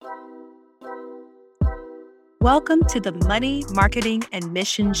Welcome to the Money, Marketing, and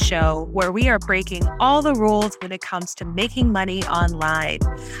Mission Show, where we are breaking all the rules when it comes to making money online.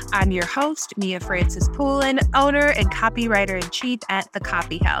 I'm your host, Mia Francis Poulin, owner and copywriter-in-chief at The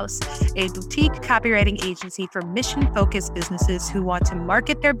Copy House, a boutique copywriting agency for mission-focused businesses who want to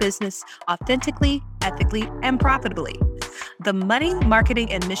market their business authentically, ethically, and profitably. The Money,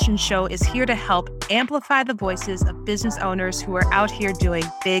 Marketing, and Mission Show is here to help amplify the voices of business owners who are out here doing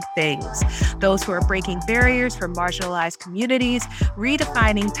big things, those who are breaking barriers for marginalized communities,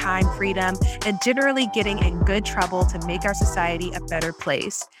 redefining time freedom, and generally getting in good trouble to make our society a better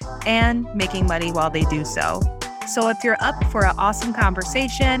place, and making money while they do so. So if you're up for an awesome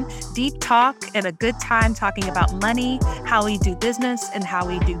conversation, deep talk, and a good time talking about money, how we do business, and how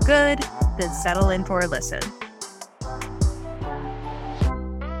we do good, then settle in for a listen.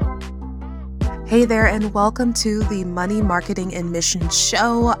 Hey there, and welcome to the Money, Marketing, and Mission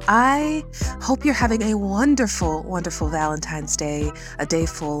Show. I hope you're having a wonderful, wonderful Valentine's Day, a day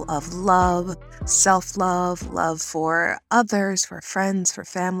full of love, self-love, love for others, for friends, for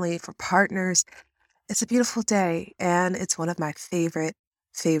family, for partners. It's a beautiful day, and it's one of my favorite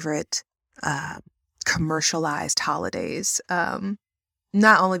commercialized holidays.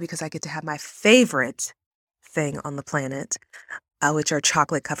 Not only because I get to have my favorite thing on the planet, which are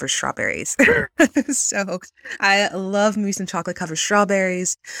chocolate-covered strawberries. So I love me some chocolate-covered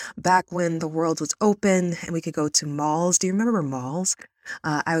strawberries. Back when the world was open and we could go to malls. Do you remember malls?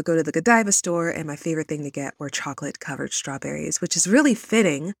 I would go to the Godiva store, and my favorite thing to get were chocolate-covered strawberries, which is really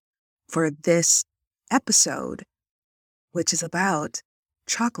fitting for this episode, which is about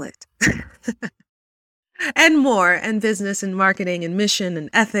chocolate and more, and business and marketing and mission and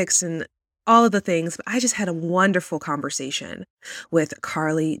ethics and all of the things. But I just had a wonderful conversation with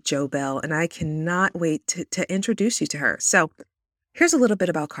Carly Jo Bell, and I cannot wait to introduce you to her. So here's a little bit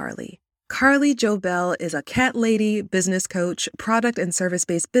about Carly. Carly Jo Bell is a cat lady, business coach, product and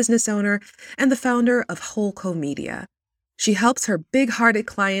service-based business owner, and the founder of Wholeco Media. She helps her big-hearted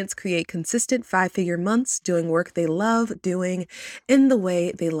clients create consistent 5-figure months doing work they love doing in the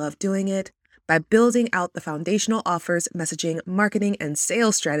way they love doing it by building out the foundational offers, messaging, marketing, and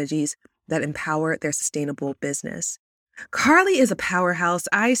sales strategies that empower their sustainable business. Carly is a powerhouse.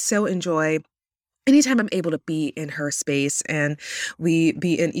 I so enjoy anytime I'm able to be in her space and we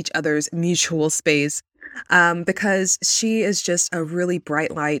be in each other's mutual space, because she is just a really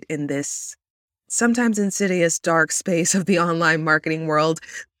bright light in this sometimes insidious, dark space of the online marketing world.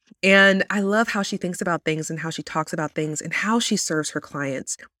 And I love how she thinks about things and how she talks about things and how she serves her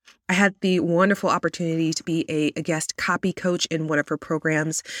clients. I had the wonderful opportunity to be a guest copy coach in one of her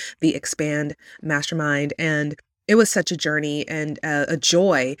programs, the Expand Mastermind. And it was such a journey and a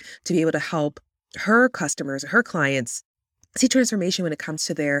joy to be able to help her customers, her clients, see transformation when it comes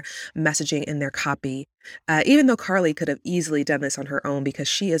to their messaging and their copy. Even though Carly could have easily done this on her own, because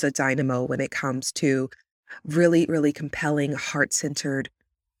she is a dynamo when it comes to really, really compelling, heart-centered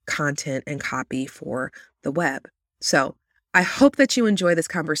content and copy for the web. So I hope that you enjoy this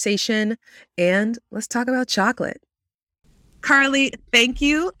conversation, and let's talk about chocolate. Carly, thank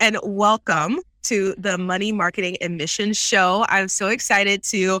you and welcome to the Money, Marketing, and Mission Show. I'm so excited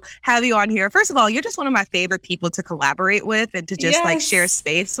to have you on here. First of all, you're just one of my favorite people to collaborate with and to just like share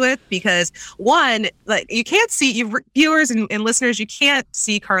space with, because one, like you can't see, you viewers and listeners, you can't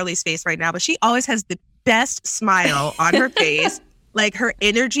see Carly's face right now, but she always has the best smile on her face. Like her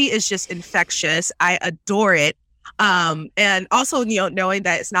energy is just infectious. I adore it. And also, knowing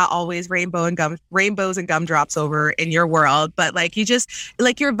that it's not always rainbows and gumdrops over in your world, but like you just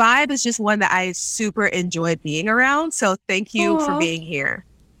like your vibe is just one that I super enjoy being around. So thank you for being here.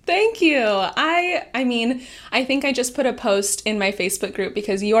 Thank you. I mean, I think I just put a post in my Facebook group,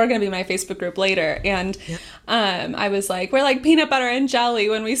 because you are going to be my Facebook group later. And I was like, we're like peanut butter and jelly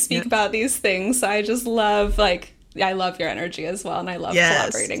when we speak about these things. So I just love I love your energy as well, and I love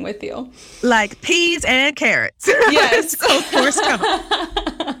collaborating with you. Like peas and carrots. Yes. So of course,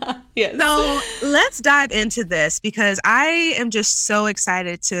 come. Yes. So let's dive into this, because I am just so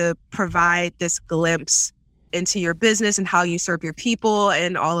excited to provide this glimpse into your business and how you serve your people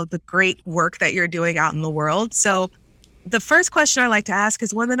and all of the great work that you're doing out in the world. So the first question I like to ask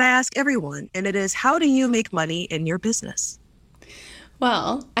is one that I ask everyone, and it is, how do you make money in your business?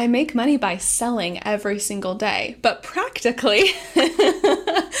 Well, I make money by selling every single day, but practically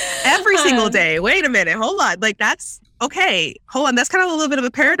every single day. Wait a minute. Hold on. Like that's okay, hold on. That's kind of a little bit of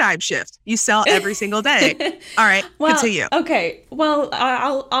a paradigm shift. You sell every single day. All right, Well, continue. okay. Well,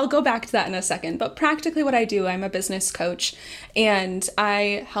 I'll go back to that in a second. But practically what I do, I'm a business coach and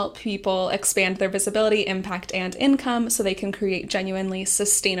I help people expand their visibility, impact, and income so they can create genuinely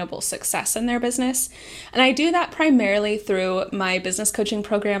sustainable success in their business. And I do that primarily through my business coaching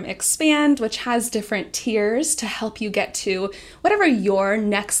program, Expand, which has different tiers to help you get to whatever your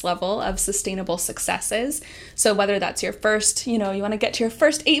next level of sustainable success is. So whether that's your first, you want to get to your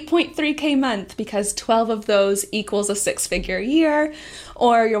first 8.3K month because 12 of those equals a 6-figure year,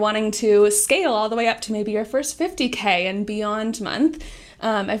 or you're wanting to scale all the way up to maybe your first 50K and beyond month,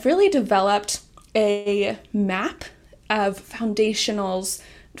 I've really developed a map of foundations.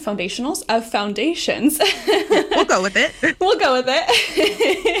 We'll go with it. We'll go with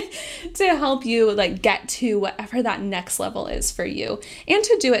it to help you get to whatever that next level is for you and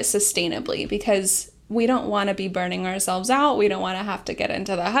to do it sustainably, because we don't want to be burning ourselves out. We don't want to have to get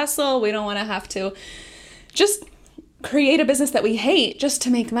into the hustle. We don't want to have to just create a business that we hate just to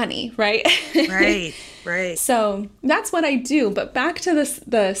make money, right? Right. So that's what I do. But back to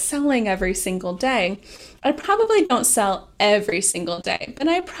the selling every single day. I probably don't sell every single day, but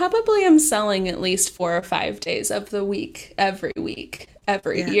I probably am selling at least 4 or 5 days of the week, every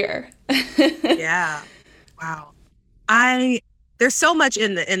year. Yeah. Wow. There's so much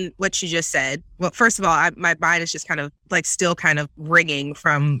in what you just said. Well, first of all, my mind is just kind of still kind of ringing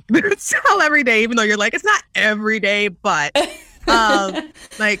from sell every day, even though you're it's not every day, but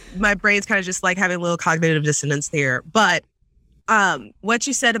my brain's kind of just having a little cognitive dissonance there. But what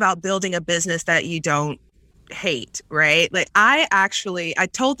you said about building a business that you don't hate, right? I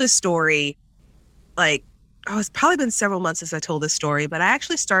told this story, it's probably been several months since I told this story, but I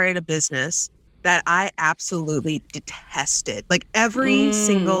actually started a business that I absolutely detested. Every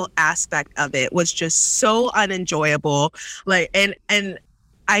single aspect of it was just so unenjoyable. And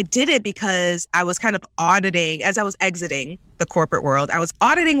I did it because I was kind of auditing, as I was exiting the corporate world, I was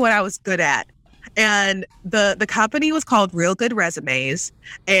auditing what I was good at. And the company was called Real Good Resumes.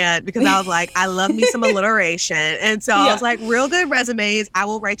 And because I was I love me some alliteration. And so I was Real Good Resumes, I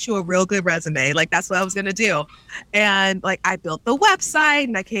will write you a real good resume. That's what I was going to do. And I built the website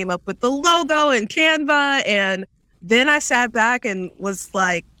and I came up with the logo and Canva. And then I sat back and was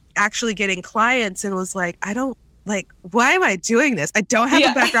actually getting clients and was I don't, why am I doing this? I don't have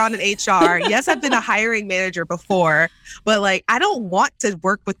a background in HR. Yes, I've been a hiring manager before, but I don't want to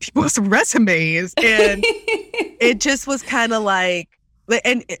work with people's resumes. And it just was kind of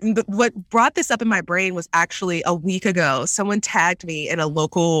and what brought this up in my brain was actually a week ago, someone tagged me in a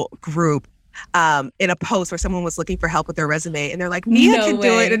local group in a post where someone was looking for help with their resume. And they're Nia can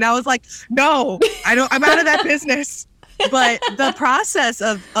do it. And I was no, I'm out of that business. But the process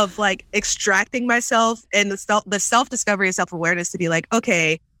of extracting myself and the self-discovery and self-awareness to be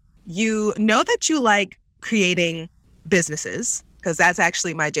okay, you know that you like creating businesses, because that's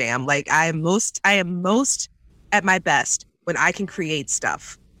actually my jam. I am most at my best when I can create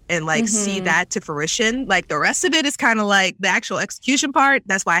stuff and see that to fruition. The rest of it is kind of the actual execution part.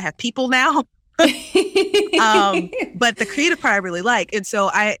 That's why I have people now. But the creative part I really like. And so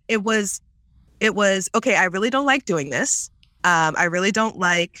it was, okay, I really don't like doing this. I really don't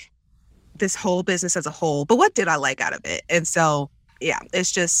like this whole business as a whole, but what did I like out of it? And so,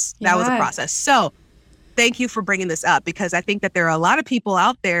 it's just, that was a process. So thank you for bringing this up, because I think that there are a lot of people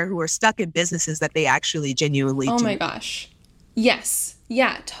out there who are stuck in businesses that they actually genuinely do. Oh my gosh. Yes.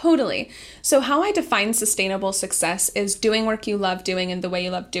 Yeah, totally. So how I define sustainable success is doing work you love doing in the way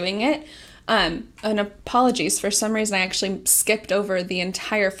you love doing it. And apologies, for some reason, I actually skipped over the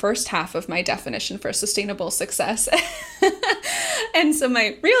entire first half of my definition for sustainable success. And so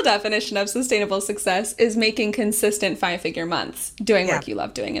my real definition of sustainable success is making consistent 5-figure months, doing work you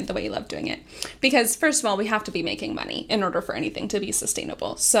love doing it the way you love doing it. Because first of all, we have to be making money in order for anything to be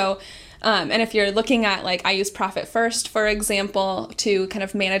sustainable. So and if you're looking at I use Profit First, for example, to kind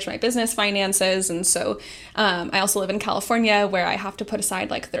of manage my business finances. And so I also live in California, where I have to put aside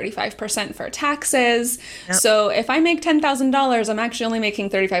 35% for taxes. Yep. So if I make $10,000, I'm actually only making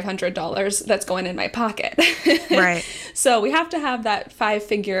 $3,500 that's going in my pocket. Right. So we have to have that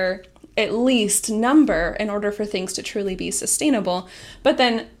 5-figure at least number in order for things to truly be sustainable. But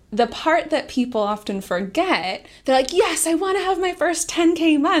then the part that people often forget, they're yes, I want to have my first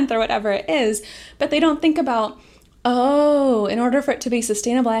 10K month or whatever it is, but they don't think about, in order for it to be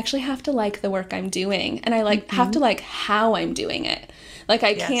sustainable, I actually have to like the work I'm doing. And I have to like how I'm doing it. I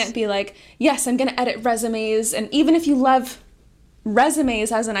can't be yes, I'm going to edit resumes. And even if you love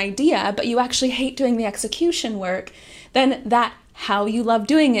resumes as an idea, but you actually hate doing the execution work, then that how you love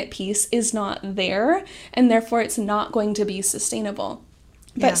doing it piece is not there, and therefore it's not going to be sustainable.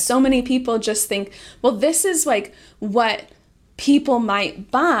 But so many people just think, well, this is like what people might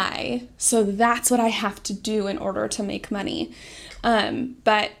buy, so that's what I have to do in order to make money.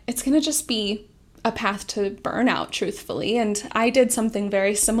 But it's going to just be a path to burnout, truthfully. And I did something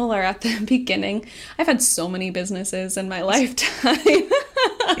very similar at the beginning. I've had so many businesses in my lifetime.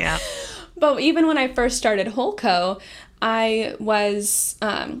 Yeah. But even when I first started Wholeco, I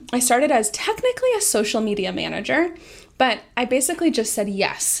started as technically a social media manager, but I basically just said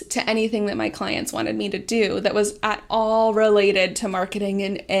yes to anything that my clients wanted me to do that was at all related to marketing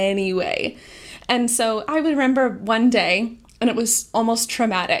in any way. And so I remember one day, and it was almost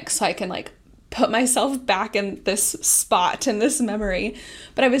traumatic, so I can like put myself back in this spot, in this memory.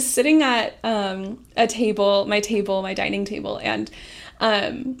 But I was sitting at my dining table, and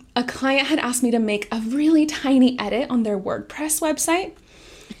a client had asked me to make a really tiny edit on their WordPress website.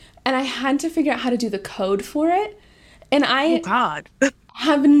 And I had to figure out how to do the code for it. And I'm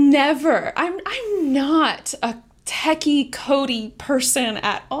not a techie, codey person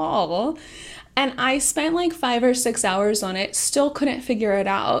at all. And I spent like 5 or 6 hours on it, still couldn't figure it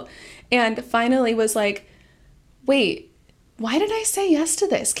out. And finally was like, wait, why did I say yes to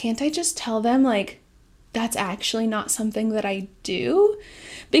this? Can't I just tell them like, that's actually not something that I do?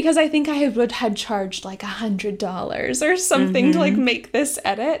 Because I think I had charged like $100 or something to like make this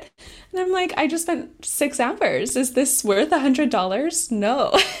edit. And I'm like, I just spent 6 hours. Is this worth $100?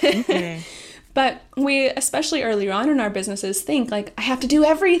 No. But we, especially earlier on in our businesses, think like, I have to do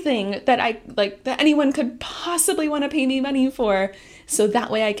everything that that anyone could possibly want to pay me money for, so that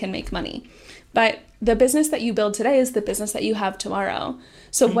way I can make money. But the business that you build today is the business that you have tomorrow.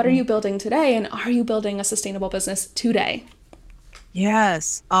 So what are you building today? And are you building a sustainable business today?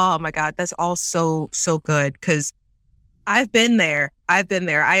 Yes. Oh my God. That's all so good. Because I've been there.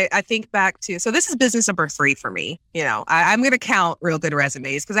 I think back to, so this is business number 3 for me. You know, I'm going to count Real Good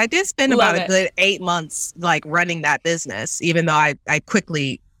Resumes because I did spend about a good 8 months like running that business, even though I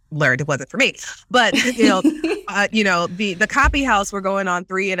quickly learned it wasn't for me. But, the Copy House, we're going on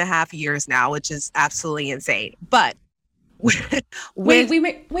 3.5 years now, which is absolutely insane. But wait,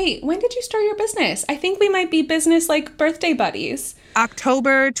 when did you start your business? I think we might be business like birthday buddies.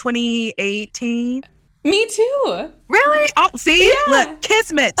 October 2018. Me too. Really? Oh, see? Yeah. Look,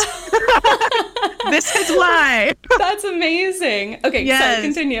 kismet. This is why. That's amazing. Okay, yes. So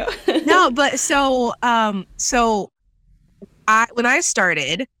continue. No, but so when I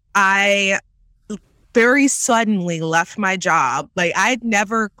started, I very suddenly left my job. Like I'd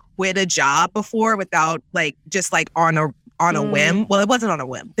never quit a job before without like just like on a whim. Well, it wasn't on a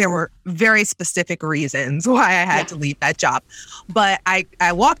whim. There were very specific reasons why I had to leave that job. But I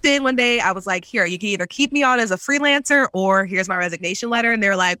walked in one day, I was like, here, you can either keep me on as a freelancer or here's my resignation letter. And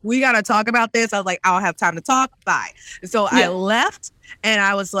they're like, we got to talk about this. I was like, I don't have time to talk. Bye. So I left and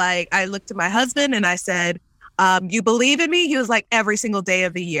I was like, I looked at my husband and I said, you believe in me? He was like, every single day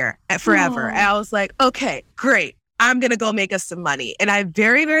of the year, forever. And I was like, okay, great. I'm going to go make us some money. And I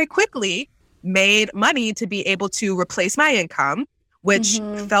very, very quickly made money to be able to replace my income, which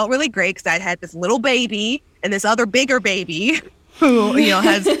felt really great because I'd had this little baby and this other bigger baby who,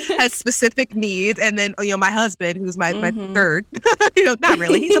 has specific needs. And then, my husband, who's my third, not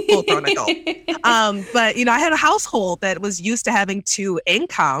really, he's a full grown adult. But, I had a household that was used to having 2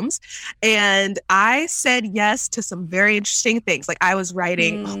 incomes. And I said yes to some very interesting things. Like I was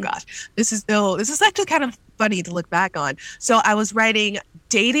writing, oh gosh, this is actually kind of funny to look back on. So I was writing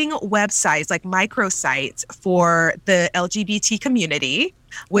dating websites, like microsites for the LGBT community,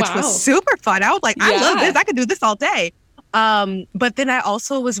 which was super fun. I was like, I love this. I could do this all day. But then I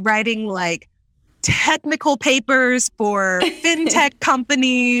also was writing like technical papers for fintech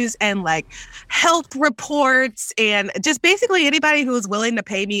companies and like health reports and just basically anybody who was willing to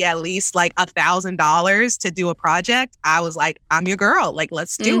pay me at least like $1,000 to do a project. I was like, I'm your girl. Like,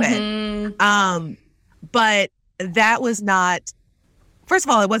 let's do it. But that was not, first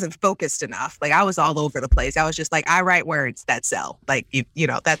of all, it wasn't focused enough. Like I was all over the place. I was just like, I write words that sell. Like,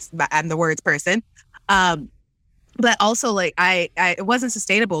 I'm the words person. But also like it wasn't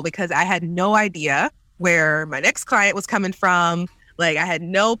sustainable because I had no idea where my next client was coming from. Like I had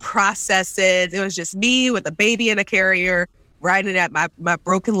no processes. It was just me with a baby in a carrier writing at my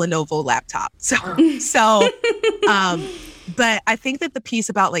broken Lenovo laptop. But I think that the piece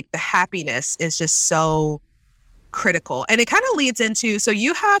about like the happiness is just so critical. And it kind of leads into, so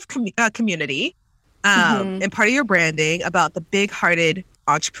you have community and part of your branding about the big-hearted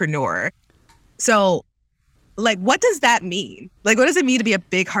entrepreneur. So like, what does that mean? Like, what does it mean to be a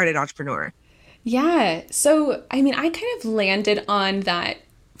big-hearted entrepreneur? Yeah. So, I mean, I kind of landed on that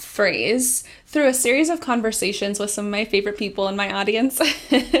phrase through a series of conversations with some of my favorite people in my audience.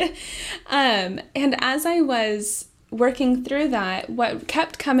 And as I was working through that, what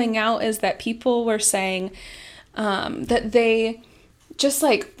kept coming out is that people were saying that they just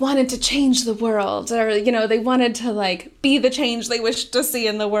like wanted to change the world, or they wanted to like be the change they wished to see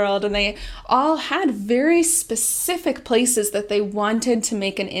in the world, and they all had very specific places that they wanted to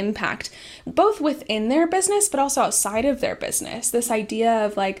make an impact, both within their business but also outside of their business. This idea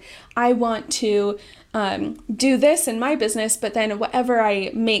of like, I want to do this in my business, but then whatever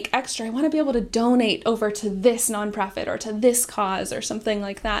I make extra, I want to be able to donate over to this nonprofit or to this cause or something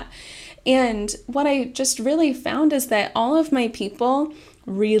like that. And what I just really found is that all of my people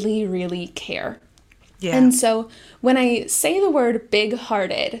really, really care. Yeah. And so when I say the word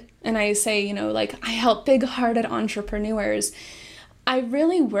big-hearted, and I say, like, I help big-hearted entrepreneurs, I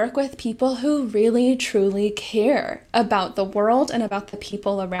really work with people who really, truly care about the world and about the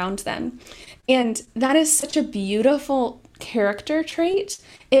people around them. And that is such a beautiful character trait.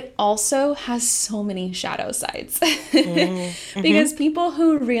 It also has so many shadow sides. Because people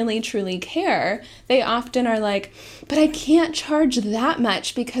who really truly care, they often are like, but I can't charge that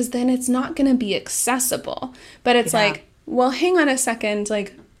much because then it's not going to be accessible. But it's like, well, hang on a second,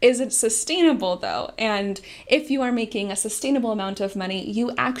 like, is it sustainable though? And if you are making a sustainable amount of money,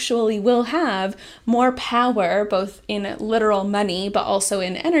 you actually will have more power, both in literal money, but also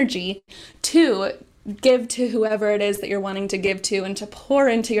in energy, to give to whoever it is that you're wanting to give to, and to pour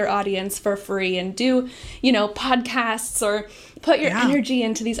into your audience for free, and do, podcasts, or put your energy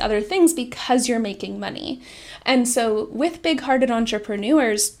into these other things because you're making money. And so with big-hearted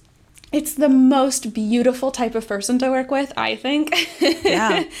entrepreneurs, it's the most beautiful type of person to work with, I think.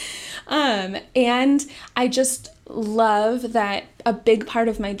 Yeah. And I just love that a big part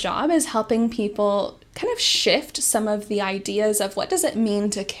of my job is helping people kind of shift some of the ideas of what does it mean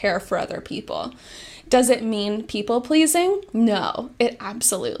to care for other people. Does it mean people pleasing? No, it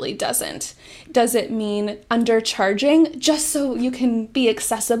absolutely doesn't. Does it mean undercharging just so you can be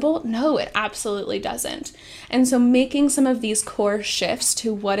accessible? No, it absolutely doesn't. And so making some of these core shifts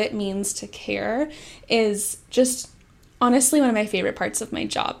to what it means to care is just honestly one of my favorite parts of my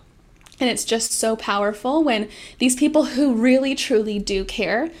job. And it's just so powerful when these people who really truly do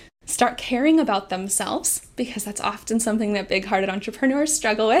care start caring about themselves, because that's often something that big-hearted entrepreneurs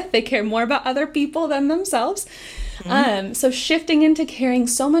struggle with. They care more about other people than themselves. So shifting into caring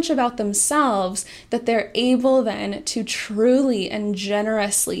so much about themselves that they're able then to truly and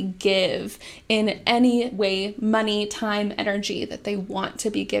generously give in any way, money, time, energy that they want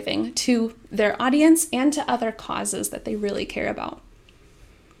to be giving to their audience and to other causes that they really care about.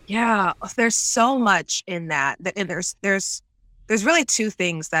 Yeah, there's so much in that. And there's really two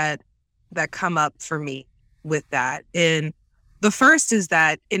things that come up for me with that. And the first is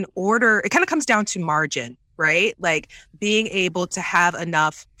that it kind of comes down to margin, right? Like being able to have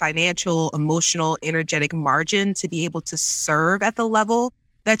enough financial, emotional, energetic margin to be able to serve at the level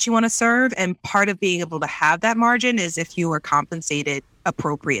that you want to serve. And part of being able to have that margin is if you are compensated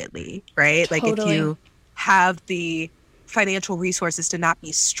appropriately, right? Totally. Like if you have the financial resources to not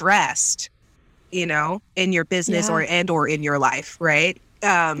be stressed, in your business or in your life, right?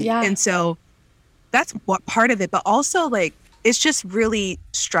 And so that's what part of it, but also like, it's just really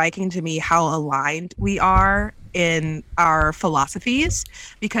striking to me how aligned we are in our philosophies,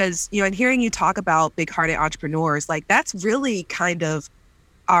 because, and hearing you talk about big-hearted entrepreneurs, like that's really kind of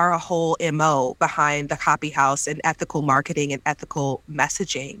our whole MO behind the Copy House and ethical marketing and ethical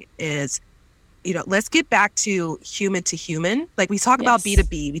messaging is, let's get back to human to human. Like we talk about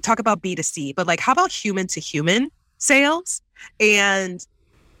B2B, we talk about B2C, but like, how about human to human sales? And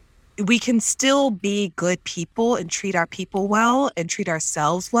we can still be good people and treat our people well and treat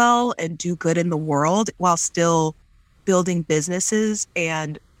ourselves well and do good in the world while still building businesses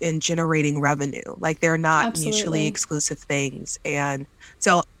and generating revenue. Like they're not mutually exclusive things. And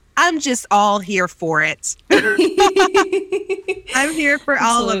so I'm just all here for it. I'm here for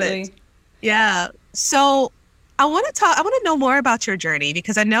all of it. Yeah. So I want to know more about your journey,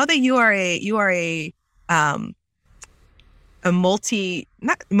 because I know that you are a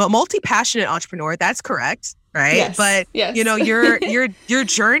multi-passionate entrepreneur. That's correct, right? Yes, but yes. Your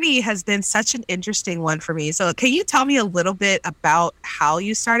journey has been such an interesting one for me. So can you tell me a little bit about how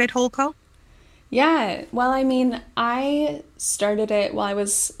you started Wholeco? Yeah, well, I mean, I started it while I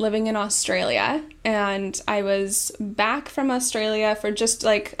was living in Australia, and I was back from Australia for just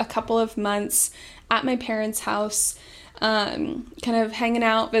like a couple of months at my parents' house, kind of hanging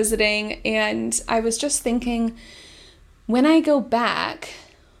out, visiting, and I was just thinking, when I go back,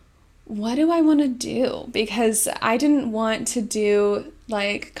 what do I want to do? Because I didn't want to do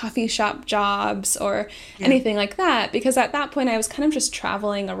like coffee shop jobs or anything like that, because at that point I was kind of just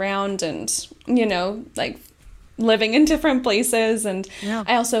traveling around and, you know, like living in different places, and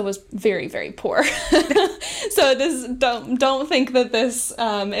I also was very, very poor. So this don't think that this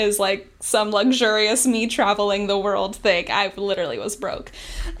is like some luxurious me traveling the world thing. I literally was broke.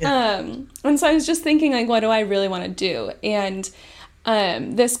 And so I was just thinking, like, what do I really want to do? And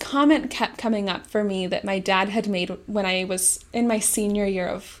this comment kept coming up for me that my dad had made when I was in my senior year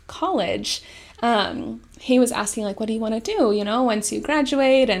of college. He was asking, like, what do you want to do, you know, once you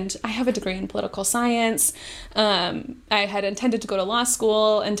graduate? And I have a degree in political science. I had intended to go to law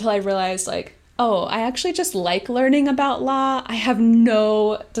school until I realized, like, oh, I actually just like learning about law. I have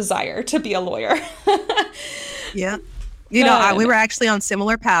no desire to be a lawyer. Yeah. You know, we were actually on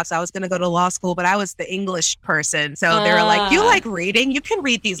similar paths. I was going to go to law school, but I was the English person. So they were like, you like reading? You can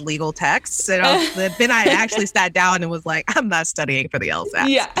read these legal texts. And then I actually sat down and was like, I'm not studying for the LSAT.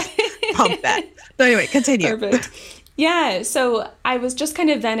 Yeah. Pump that. So anyway, continue. Perfect. Yeah. So I was just kind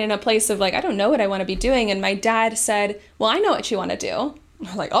of then in a place of like, I don't know what I want to be doing. And my dad said, well, I know what you want to do. I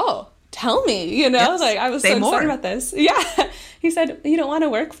was like, oh, tell me, you know, like I was so excited about this. Yeah. He said, you don't want to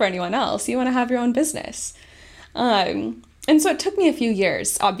work for anyone else. You want to have your own business. And so it took me a few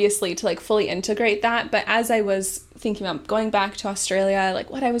years, obviously, to like fully integrate that. But as I was thinking about going back to Australia, like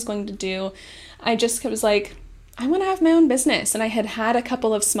what I was going to do, I just was like, I want to have my own business. And I had had a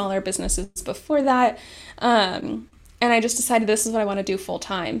couple of smaller businesses before that. And I just decided this is what I want to do full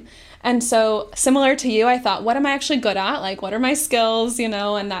time. And so similar to you, I thought, what am I actually good at? Like, what are my skills, you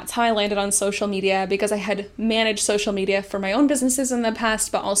know? And that's how I landed on social media, because I had managed social media for my own businesses in the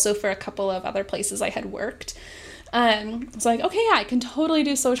past, but also for a couple of other places I had worked. It's like, okay, yeah, I can totally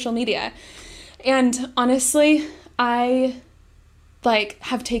do social media. And honestly, I like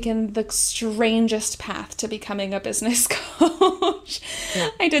have taken the strangest path to becoming a business coach. Yeah.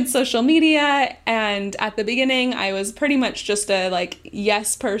 I did social media, and at the beginning I was pretty much just a like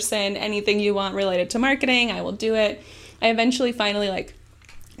yes person. Anything you want related to marketing, I will do it. I eventually finally like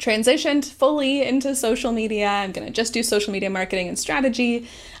transitioned fully into social media. I'm going to just do social media marketing and strategy,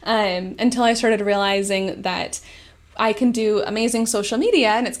 until I started realizing that I can do amazing social media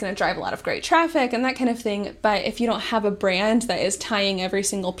and it's going to drive a lot of great traffic and that kind of thing. But if you don't have a brand that is tying every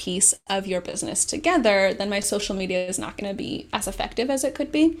single piece of your business together, then my social media is not going to be as effective as it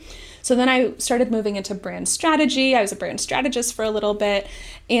could be. So then I started moving into brand strategy. I was a brand strategist for a little bit,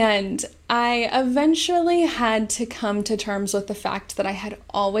 and I eventually had to come to terms with the fact that I had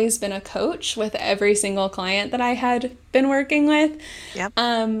always been a coach with every single client that I had been working with. Yep.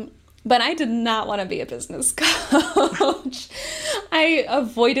 But I did not want to be a business coach. I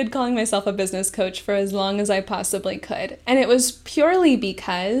avoided calling myself a business coach for as long as I possibly could. And it was purely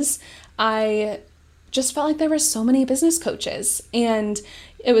because I just felt like there were so many business coaches. And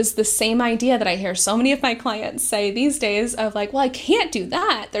it was the same idea that I hear so many of my clients say these days of like, well, I can't do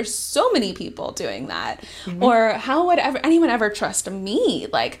that. There's so many people doing that. Mm-hmm. Or how would anyone ever trust me?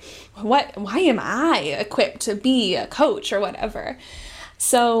 Like, why am I equipped to be a coach or whatever?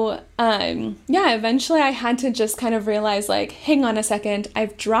 So, eventually I had to just kind of realize, like, hang on a second,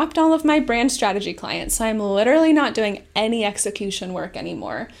 I've dropped all of my brand strategy clients, so I'm literally not doing any execution work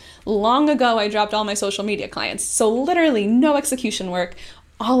anymore. Long ago, I dropped all my social media clients, so literally no execution work.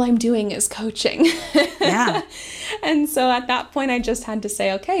 All I'm doing is coaching. Yeah. And so at that point, I just had to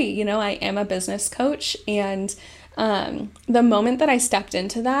say, okay, you know, I am a business coach, and the moment that I stepped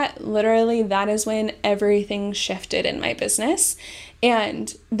into that, literally that is when everything shifted in my business.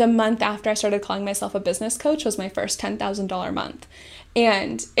 And the month after I started calling myself a business coach was my first $10,000 month.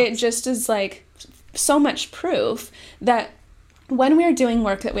 And it just is like so much proof that when we're doing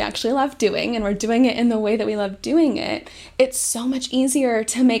work that we actually love doing and we're doing it in the way that we love doing it, it's so much easier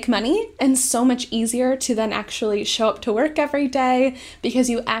to make money and so much easier to then actually show up to work every day because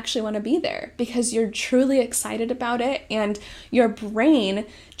you actually want to be there, because you're truly excited about it and your brain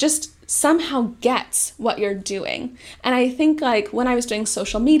just somehow gets what you're doing. And I think like when I was doing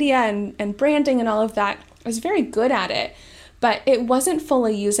social media and branding and all of that, I was very good at it, but it wasn't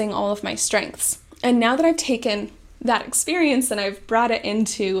fully using all of my strengths. And now that I've taken that experience and I've brought it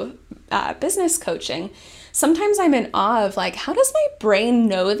into business coaching, sometimes I'm in awe of like, how does my brain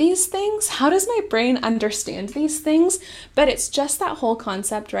know these things? How does my brain understand these things? But it's just that whole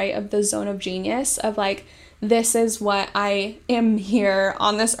concept, right, of the zone of genius of like, this is what I am here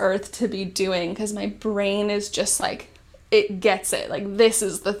on this earth to be doing, because my brain is just like, it gets it. Like, this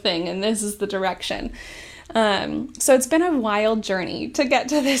is the thing and this is the direction. So it's been a wild journey to get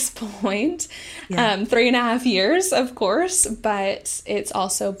to this point. 3.5 years, of course, but it's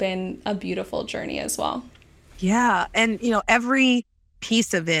also been a beautiful journey as well. Yeah. And, every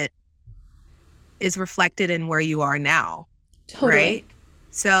piece of it is reflected in where you are now. Totally. Right?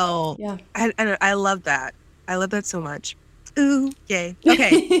 So yeah. I love that. I love that so much. Ooh, yay.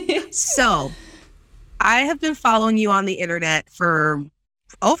 Okay. So I have been following you on the internet for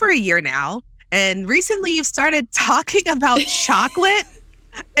over a year now. And recently you've started talking about chocolate.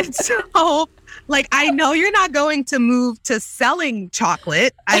 And so, I know you're not going to move to selling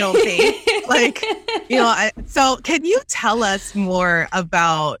chocolate, I don't think. So can you tell us more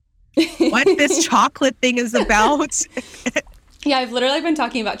about what this chocolate thing is about? Yeah, I've literally been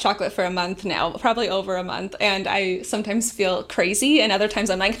talking about chocolate for a month now, probably over a month. And I sometimes feel crazy. And other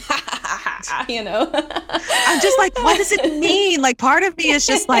times I'm like, ha, ha, ha, ha, I'm just like, what does it mean? Part of me is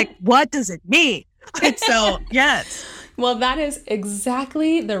just like, what does it mean? And so, yes. Well, that is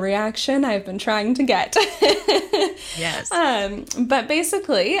exactly the reaction I've been trying to get. Yes. But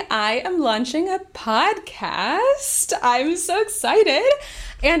basically, I am launching a podcast. I'm so excited.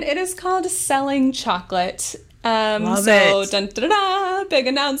 And it is called Selling Chocolate. Love it. Dun, da, da, da, big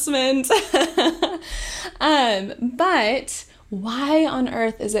announcement. But why on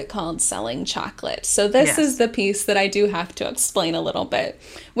earth is it called Selling Chocolate? So this is the piece that I do have to explain a little bit,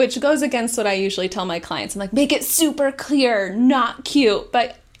 which goes against what I usually tell my clients. I'm like, make it super clear, not cute.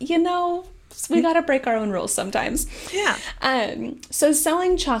 But, we got to break our own rules sometimes. Yeah. So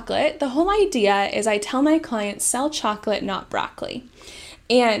Selling Chocolate, the whole idea is I tell my clients, sell chocolate, not broccoli.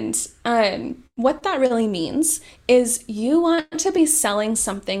 And what that really means is you want to be selling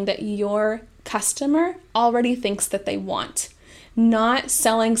something that your customer already thinks that they want, not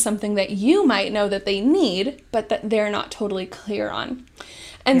selling something that you might know that they need, but that they're not totally clear on.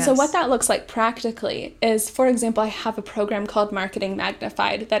 And so what that looks like practically is, for example, I have a program called Marketing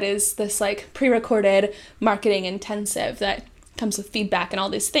Magnified that is this pre-recorded marketing intensive that comes with feedback and all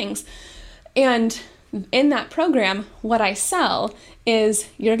these things. And in that program, what I sell is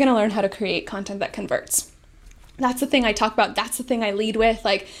you're going to learn how to create content that converts. That's the thing I talk about. That's the thing I lead with.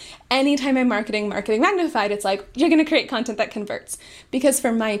 Anytime I'm Marketing Magnified, it's you're going to create content that converts. Because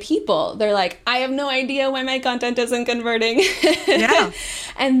for my people, they're like, I have no idea why my content isn't converting. Yeah.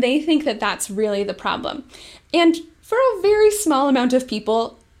 And they think that that's really the problem. And for a very small amount of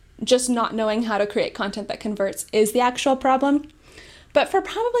people, just not knowing how to create content that converts is the actual problem. But for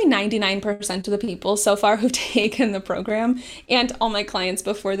probably 99% of the people so far who've taken the program, and all my clients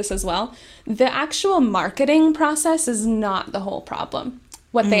before this as well, the actual marketing process is not the whole problem.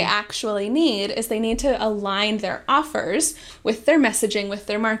 What they actually need is they need to align their offers with their messaging, with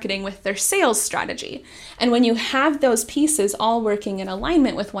their marketing, with their sales strategy. And when you have those pieces all working in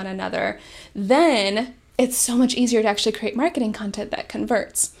alignment with one another, then it's so much easier to actually create marketing content that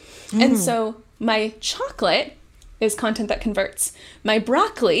converts. And so my chocolate is content that converts. My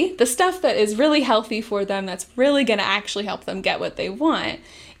broccoli, the stuff that is really healthy for them, that's really going to actually help them get what they want,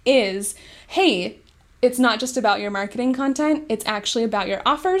 is, hey, it's not just about your marketing content, it's actually about your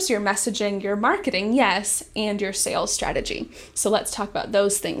offers, your messaging, your marketing, yes, and your sales strategy. So let's talk about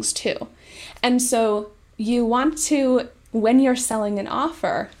those things too. And so you want to, when you're selling an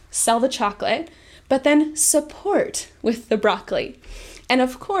offer, sell the chocolate, but then support with the broccoli. And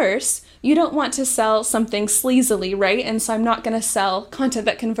of course, you don't want to sell something sleazily, right? And so I'm not going to sell content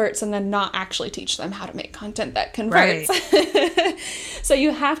that converts and then not actually teach them how to make content that converts. Right. So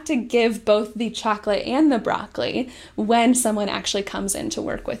you have to give both the chocolate and the broccoli when someone actually comes in to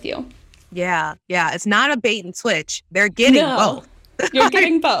work with you. Yeah. Yeah. It's not a bait and switch. They're getting both. You're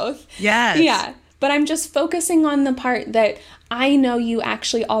getting both. Yes. Yeah. But I'm just focusing on the part that I know you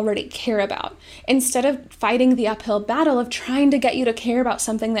actually already care about, instead of fighting the uphill battle of trying to get you to care about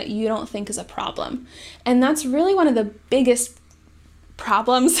something that you don't think is a problem. And that's really one of the biggest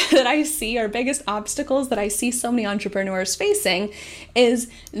problems that I see, or biggest obstacles that I see so many entrepreneurs facing,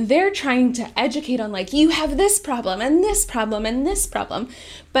 is they're trying to educate on you have this problem and this problem and this problem.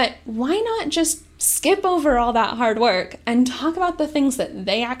 But why not just skip over all that hard work and talk about the things that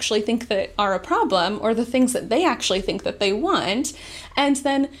they actually think that are a problem, or the things that they actually think that they want, and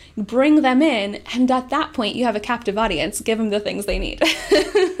then bring them in. And at that point, you have a captive audience. Give them the things they need.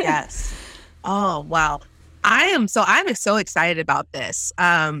 Yes. Oh, wow. I'm so excited about this.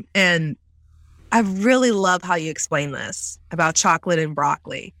 And I really love how you explain this about chocolate and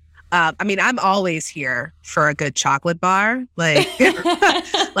broccoli. I'm always here for a good chocolate bar,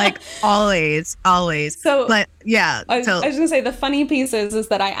 always. So, but yeah. I was gonna say, the funny piece is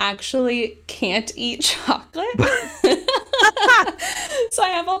that I actually can't eat chocolate. So I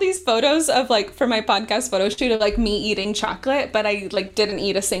have all these photos of like for my podcast photo shoot of like me eating chocolate, but I like didn't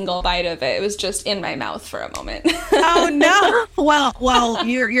eat a single bite of it. It was just in my mouth for a moment. Oh no. Well,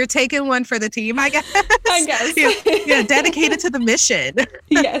 you're taking one for the team, I guess. I guess. Yeah, dedicated to the mission.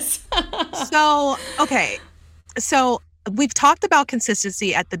 Yes. So, okay. So we've talked about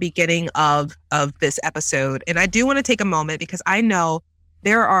consistency at the beginning of this episode, and I do want to take a moment because I know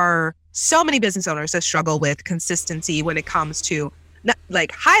there are so many business owners that struggle with consistency when it comes to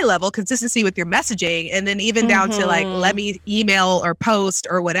like high level consistency with your messaging, and then even down to like, let me email or post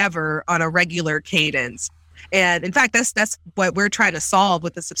or whatever on a regular cadence. And in fact, that's what we're trying to solve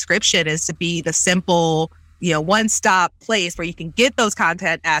with the subscription, is to be the simple, one-stop place where you can get those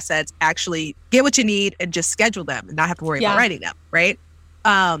content assets, actually get what you need and just schedule them and not have to worry about writing them, right?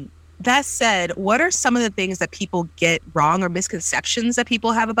 That said, what are some of the things that people get wrong or misconceptions that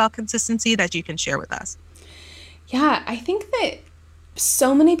people have about consistency that you can share with us? Yeah, I think that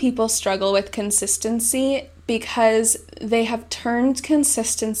so many people struggle with consistency because they have turned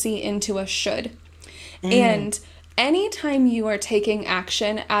consistency into a should. And anytime you are taking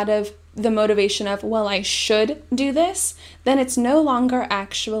action out of the motivation of, well, I should do this, then it's no longer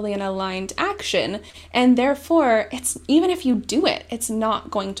actually an aligned action. And therefore, even if you do it, it's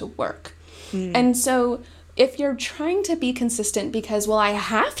not going to work. And so if you're trying to be consistent because, well, I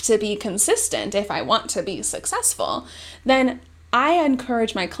have to be consistent if I want to be successful, then I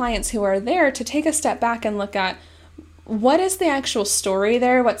encourage my clients who are there to take a step back and look at, what is the actual story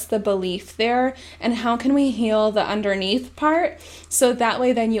there? What's the belief there? And how can we heal the underneath part? So that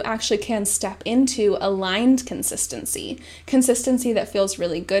way then you actually can step into aligned consistency that feels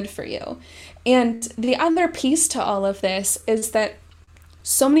really good for you. And the other piece to all of this is that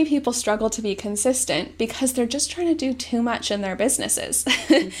so many people struggle to be consistent because they're just trying to do too much in their businesses.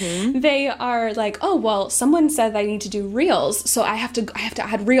 They are like, oh, well, someone said I need to do reels, so I have to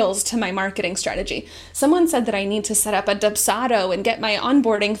add reels to my marketing strategy. Someone said that I need to set up a Dubsado and get my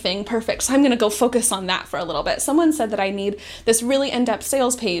onboarding thing perfect, so I'm going to go focus on that for a little bit. Someone said that I need this really in-depth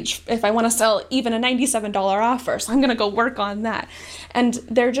sales page if I want to sell even a $97 offer, so I'm going to go work on that. And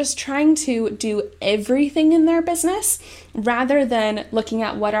they're just trying to do everything in their business rather than looking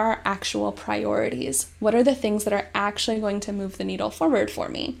at what are our actual priorities. What are the things that are actually going to move the needle forward for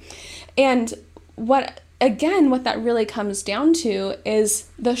me? And what that really comes down to is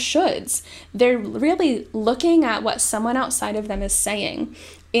the shoulds. They're really looking at what someone outside of them is saying,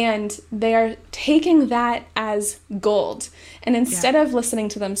 and they are taking that as gold. And instead of listening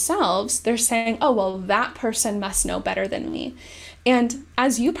to themselves, they're saying, oh, well, that person must know better than me. And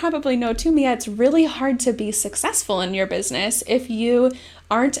as you probably know too, Mia, it's really hard to be successful in your business if you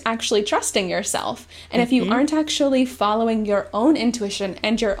aren't actually trusting yourself and if you aren't actually following your own intuition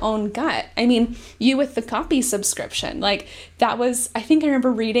and your own gut. I mean, you with the copy subscription, like that was, I think I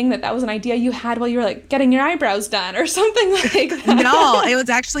remember reading that was an idea you had while you were like getting your eyebrows done or something like that. No, it was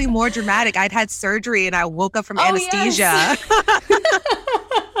actually more dramatic. I'd had surgery and I woke up from anesthesia. Yes.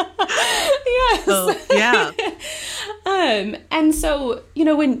 Yes. So, yeah. And so,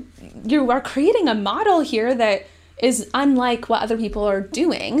 when you are creating a model here that is unlike what other people are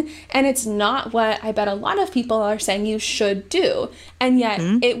doing, and it's not what I bet a lot of people are saying you should do, and yet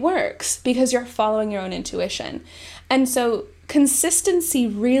it works because you're following your own intuition. And so consistency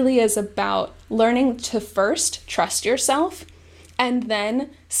really is about learning to first trust yourself and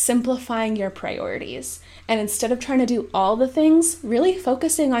then simplifying your priorities. And instead of trying to do all the things, really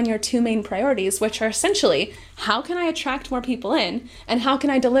focusing on your two main priorities, which are essentially, how can I attract more people in? And how can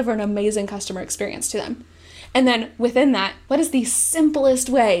I deliver an amazing customer experience to them? And then within that, what is the simplest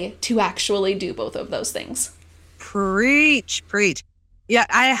way to actually do both of those things? Preach. Yeah,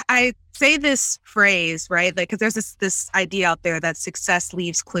 I say this phrase, right? Like, because there's this idea out there that success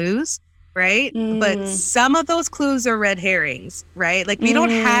leaves clues, right? But some of those clues are red herrings, right? Like, we don't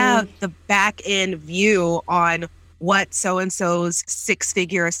have the back end view on what so-and-so's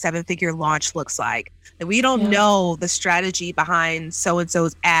 6-figure or 7-figure launch looks like. And we don't know the strategy behind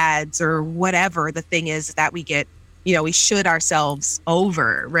so-and-so's ads or whatever the thing is that we get, we should ourselves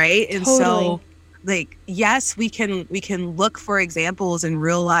over, right? And so, like, yes, we can look for examples in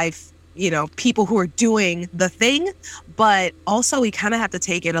real life, people who are doing the thing, but also we kind of have to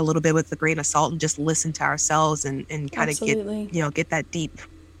take it a little bit with a grain of salt and just listen to ourselves and kind of get that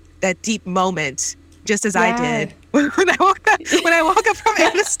deep moment, just as I did when I woke up from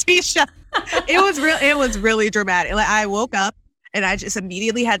anesthesia. It was really dramatic. Like, I woke up and I just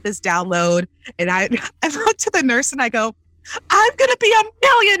immediately had this download, and I went to the nurse and I go, I'm gonna be a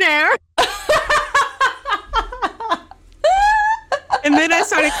millionaire. And then I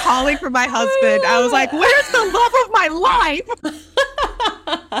started calling for my husband. I was like, where's the love of my life?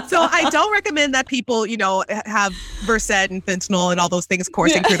 So I don't recommend that people, have Versed and fentanyl and all those things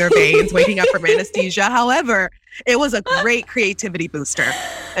coursing through their veins, waking up from anesthesia. However, it was a great creativity booster.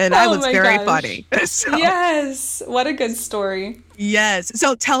 And I was very funny. So, yes. What a good story. Yes.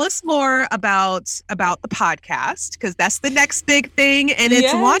 So tell us more about the podcast, because that's the next big thing. And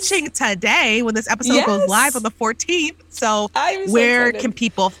it's launching today when this episode goes live on the 14th. So where can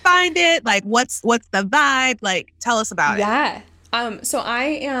people find it? Like, what's the vibe? Like, tell us about it. Yeah. So I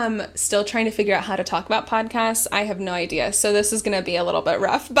am still trying to figure out how to talk about podcasts. I have no idea. So this is going to be a little bit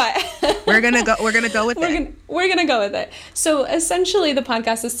rough, but we're going to go with it. We're going to go with it. So essentially the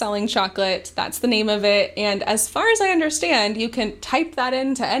podcast is Selling Chocolate. That's the name of it. And as far as I understand, you can type that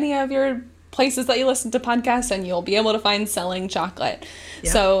into any of your places that you listen to podcasts and you'll be able to find Selling Chocolate.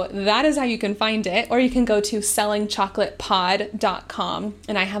 Yeah. So that is how you can find it. Or you can go to sellingchocolatepod.com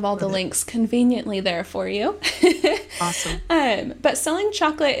and I have all the links conveniently there for you. Awesome. But Selling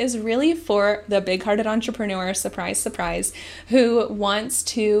Chocolate is really for the big-hearted entrepreneur, surprise, surprise, who wants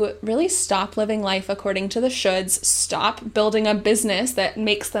to really stop living life according to the shoulds, stop building a business that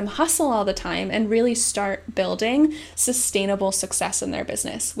makes them hustle all the time, and really start building sustainable success in their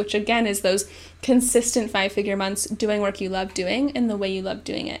business, which again is those consistent 5-figure months doing work you love doing in the way you love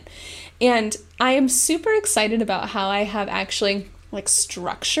doing it. And I am super excited about how I have actually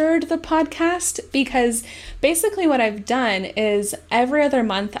structured the podcast, because basically what I've done is every other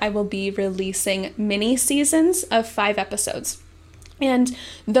month I will be releasing mini seasons of 5 episodes. And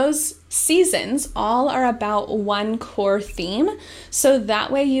those seasons all are about one core theme. So that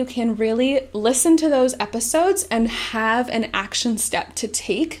way you can really listen to those episodes and have an action step to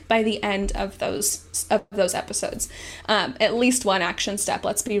take by the end of those episodes. At least one action step.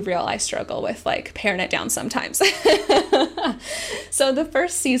 Let's be real. I struggle with paring it down sometimes. So the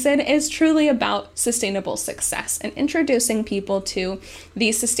first season is truly about sustainable success and introducing people to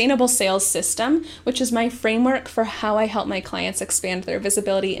the Sustainable Sales System, which is my framework for how I help my clients expand their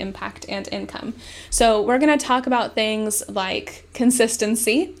visibility, impact, and income. So we're going to talk about things like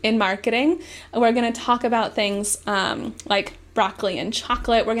consistency in marketing. We're going to talk about things like broccoli and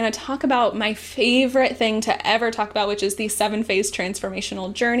chocolate. We're going to talk about my favorite thing to ever talk about, which is the 7-phase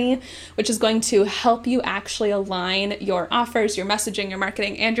transformational journey, which is going to help you actually align your offers, your messaging, your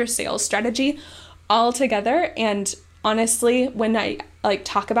marketing, and your sales strategy all together. And honestly, when I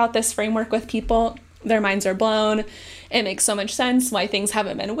talk about this framework with people, their minds are blown. It makes so much sense why things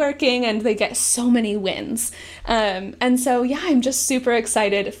haven't been working, and they get so many wins. And so, I'm just super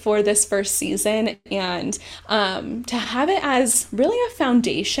excited for this first season and to have it as really a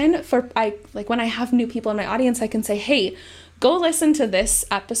foundation for, when I have new people in my audience, I can say, hey, go listen to this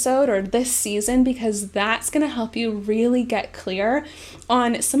episode or this season, because that's going to help you really get clear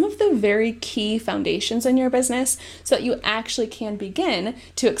on some of the very key foundations in your business so that you actually can begin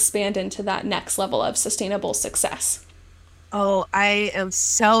to expand into that next level of sustainable success. Oh, I am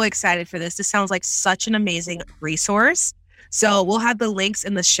so excited for this. This sounds like such an amazing resource. So we'll have the links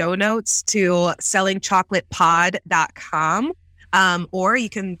in the show notes to sellingchocolatepod.com. Or you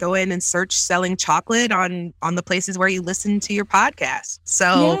can go in and search Selling Chocolate on the places where you listen to your podcast.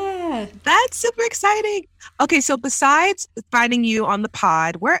 So that's super exciting. Okay, so besides finding you on the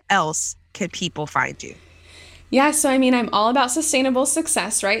pod, where else can people find you? Yeah, so I'm all about sustainable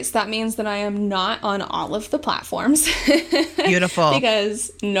success, right? So that means that I am not on all of the platforms. Beautiful.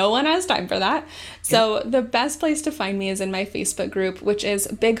 Because no one has time for that. So the best place to find me is in my Facebook group, which is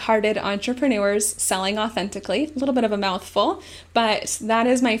Big-Hearted Entrepreneurs Selling Authentically. A little bit of a mouthful, but that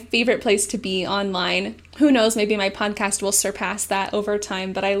is my favorite place to be online. Who knows, maybe my podcast will surpass that over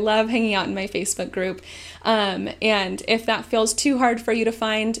time, but I love hanging out in my Facebook group. And if that feels too hard for you to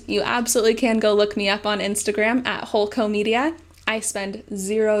find, you absolutely can go look me up on Instagram at Holco Media. I spend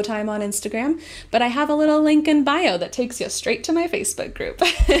 0 time on Instagram, but I have a little link in bio that takes you straight to my Facebook group.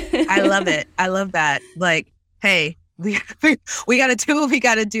 I love it. I love that. Hey, we got to do what we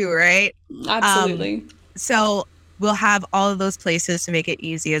got to do, right? Absolutely. So we'll have all of those places to make it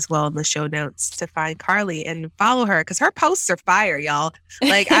easy as well in the show notes to find Carly and follow her, because her posts are fire, y'all.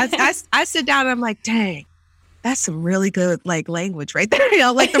 I sit down and I'm like, dang, that's some really good language right there.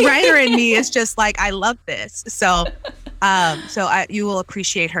 The writer in me is just I love this. So you will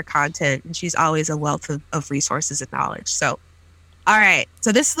appreciate her content, and she's always a wealth of resources and knowledge. So, all right.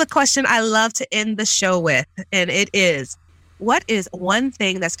 So this is the question I love to end the show with, and it is, what is one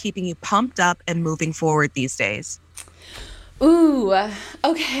thing that's keeping you pumped up and moving forward these days? Ooh,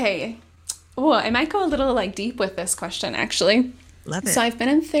 okay. Oh, I might go a little deep with this question, actually. Love So it. I've been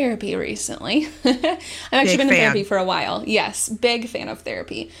in therapy recently. I've actually Big been in therapy fan. for a while. Yes, big fan of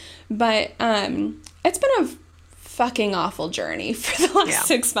therapy. But it's been a fucking awful journey for the last Yeah.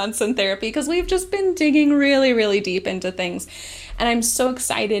 6 months in therapy because we've just been digging really, really deep into things. And I'm so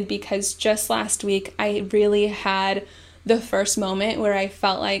excited because just last week I really had the first moment where I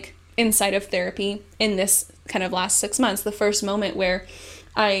felt like inside of therapy in this kind of last 6 months, the first moment where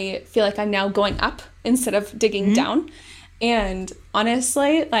I feel like I'm now going up instead of digging Mhm. down. And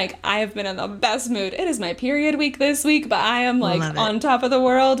honestly, like I have been in the best mood. It is my period week this week, but I am like Love it. on top of the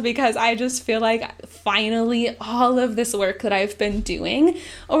world because I just feel like finally all of this work that I've been doing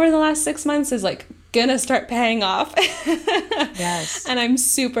over the last 6 months is like gonna start paying off. Yes. And I'm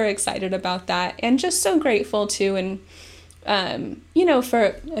super excited about that and just so grateful too. And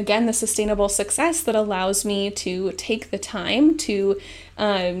for again the sustainable success that allows me to take the time to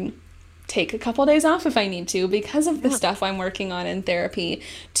take a couple days off if I need to because of the Yeah. stuff I'm working on in therapy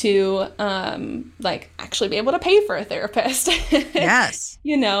to like actually be able to pay for a therapist. Yes.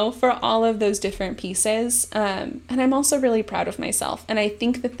 For all of those different pieces. And I'm also really proud of myself. And I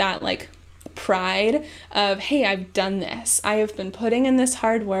think that like pride of, hey, I've done this. I have been putting in this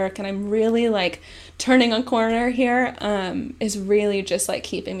hard work and I'm really like turning a corner here is really just like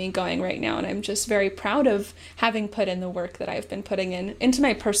keeping me going right now. And I'm just very proud of having put in the work that I've been putting in into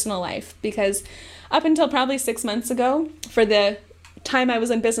my personal life because up until probably 6 months ago, for the time I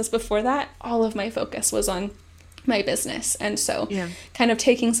was in business before that, all of my focus was on my business. And so Yeah. kind of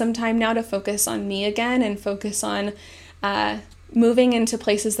taking some time now to focus on me again and focus on moving into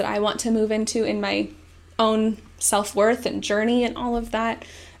places that I want to move into in my own self-worth and journey and all of that.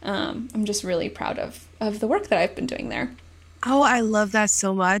 I'm just really proud of the work that I've been doing there. Oh, I love that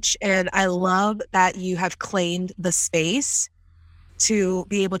so much. And I love that you have claimed the space to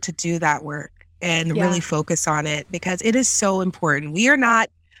be able to do that work and really Yeah. focus on it because it is so important. We are not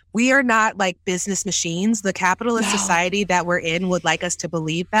like business machines. The capitalist No. society that we're in would like us to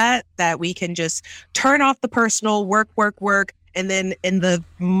believe that we can just turn off the personal, work, work, work, and then in the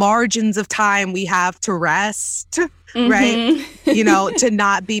margins of time we have to rest, right? To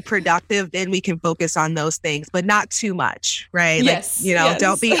not be productive, then we can focus on those things, but not too much, right? Like, Yes. don't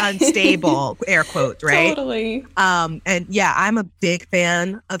Yes. be unstable, air quotes, right? Totally. And yeah, I'm a big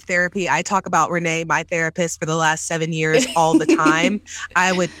fan of therapy. I talk about Renee, my therapist, for the last 7 years all the time.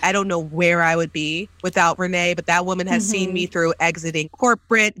 I don't know where I would be without Renee, but that woman has seen me through exiting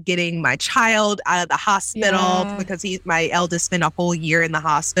corporate, getting my child out of the hospital Yeah. because my eldest spent a whole year in the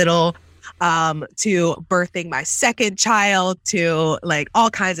hospital, to birthing my second child, to like all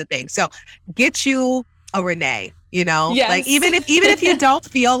kinds of things. So get you a Renee. Like Yes. even if you don't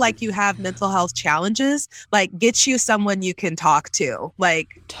feel like you have mental health challenges, like get you someone you can talk to, like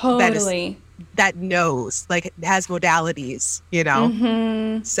Totally. that knows, like has modalities,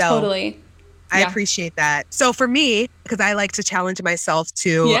 So Totally. I Yeah. appreciate that. So for me, because I like to challenge myself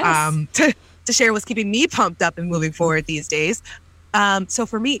to Yes. to share what's keeping me pumped up and moving forward these days. So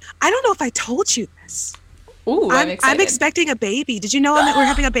for me, I don't know if I told you this. Ooh, I'm I'm excited. expecting a baby. Did you know that we're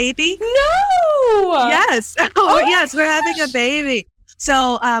having a baby? No. Yes. Oh Oh, my yes, we're having a gosh. baby.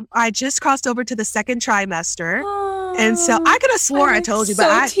 So I just crossed over to the second trimester. And so Oh, I could have swore I'm I told you, so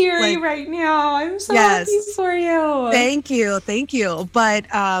but teary like, right now. I'm so happy yes, for you. thank you. Thank you. But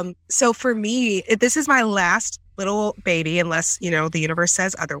so for me, this is my last little baby, unless, the universe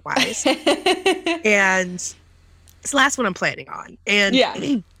says otherwise. And it's the last one I'm planning on. And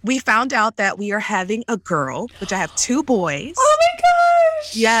Yeah. we found out that we are having a girl, which I have 2 boys. Oh my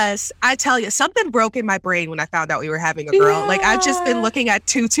gosh. Yes, I tell you, something broke in my brain when I found out we were having a girl. Like I've just been Yeah. looking at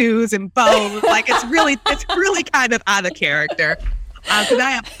tutus and bows. Like it's really kind of out of character, because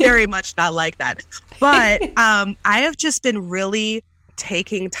I am very much not like that. But I have just been really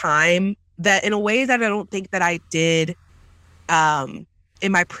taking time that in a way that I don't think that I did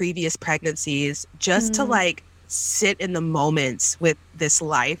in my previous pregnancies, just to like sit in the moments with this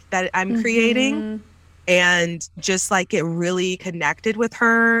life that I'm creating. And just like get really connected with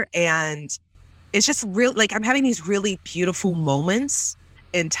her. And it's just real, like I'm having these really beautiful moments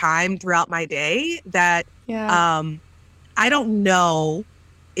in time throughout my day that Yeah. I don't know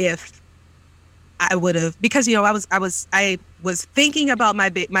if I would have, because I was thinking about my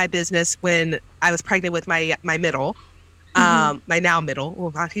business when I was pregnant with my middle. My now middle. Oh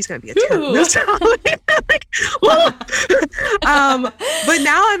God, he's gonna be a terrible. Like, but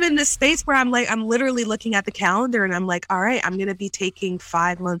now I'm in this space where I'm literally looking at the calendar and I'm like, all right, I'm gonna be taking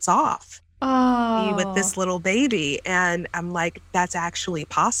 5 months off with this little baby, and I'm like, that's actually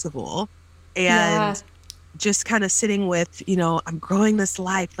possible, and just kind of sitting with, I'm growing this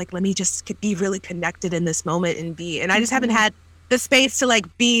life. Like, let me just be really connected in this moment and I just haven't had the space to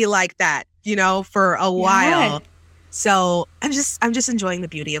like be like that, you know, for a while. So I'm just enjoying the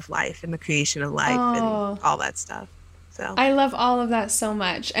beauty of life and the creation of life and all that stuff. So I love all of that so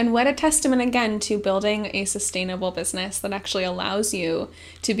much. And what a testament again to building a sustainable business that actually allows you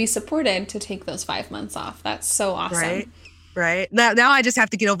to be supported to take those 5 months off. That's so awesome. Right. Now I just have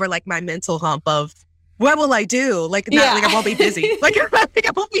to get over like my mental hump of what will I do? Like, like I won't be busy. Like I think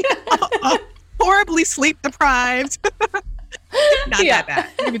I won't be horribly sleep deprived. Not that bad.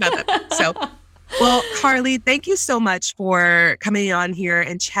 Maybe not that bad. So, well, Carly, thank you so much for coming on here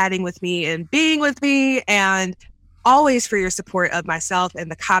and chatting with me and being with me, and always for your support of myself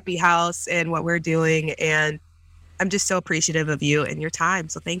and the Copy House and what we're doing. And I'm just so appreciative of you and your time.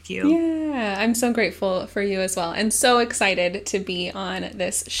 So thank you. Yeah, I'm so grateful for you as well. And so excited to be on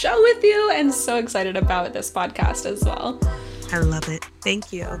this show with you, and so excited about this podcast as well. I love it.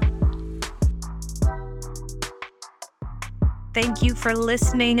 Thank you. Thank you for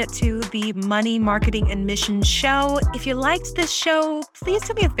listening to the Money, Marketing, and Mission Show. If you liked this show, please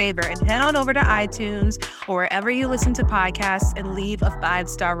do me a favor and head on over to iTunes or wherever you listen to podcasts and leave a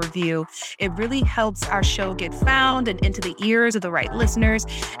 5-star review. It really helps our show get found and into the ears of the right listeners.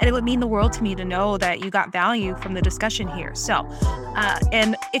 And it would mean the world to me to know that you got value from the discussion here. So,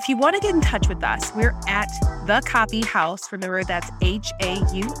 and if you want to get in touch with us, we're at The Copy House. Remember, that's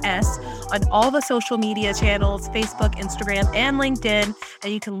HAUS on all the social media channels, Facebook, Instagram, and LinkedIn.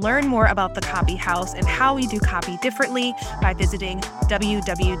 And you can learn more about the Copy House and how we do copy differently by visiting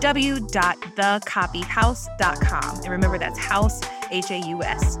www.thecopyhouse.com. And remember, that's house,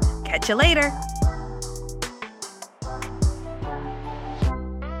 HAUS. Catch you later.